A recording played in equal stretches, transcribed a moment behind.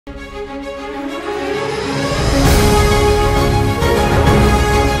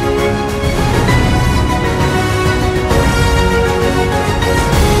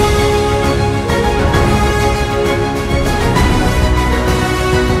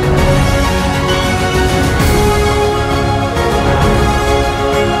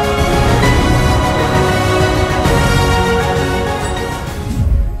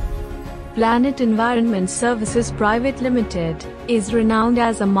Planet Environment Services Pvt Limited is renowned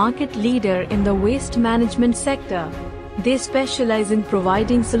as a market leader in the waste management sector. They specialize in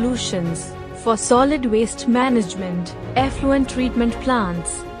providing solutions for solid waste management, effluent treatment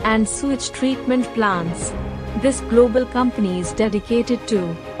plants, and sewage treatment plants. This global company is dedicated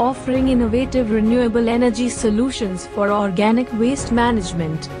to offering innovative renewable energy solutions for organic waste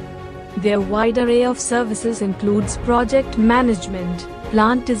management. Their wide array of services includes project management,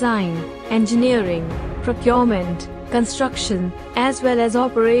 plant design, engineering, procurement, construction, as well as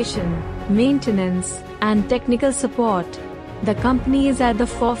operation, maintenance, and technical support. The company is at the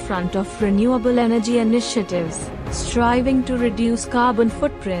forefront of renewable energy initiatives, striving to reduce carbon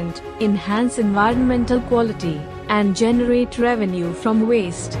footprint, enhance environmental quality, and generate revenue from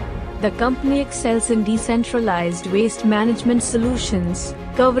waste. The company excels in decentralized waste management solutions,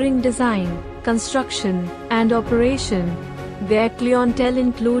 covering design, construction, and operation. Their clientele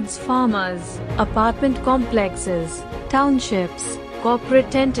includes farmers, apartment complexes, townships,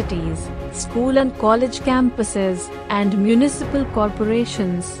 corporate entities, school and college campuses, and municipal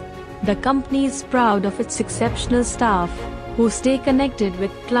corporations. The company is proud of its exceptional staff, who stay connected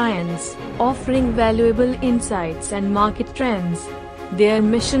with clients, offering valuable insights and market trends. Their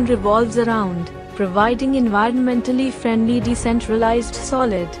mission revolves around providing environmentally friendly decentralized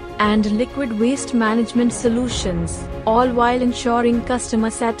solid and liquid waste management solutions, all while ensuring customer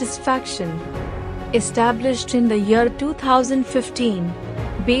satisfaction. Established in the year 2015,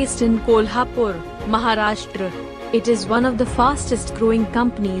 based in Kolhapur, Maharashtra, it is one of the fastest growing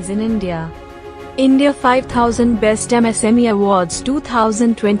companies in India. India 5000 Best MSME Awards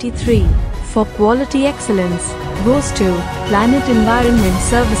 2023 for quality excellence goes to Planet Environment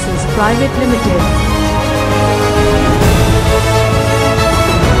Services Pvt Limited.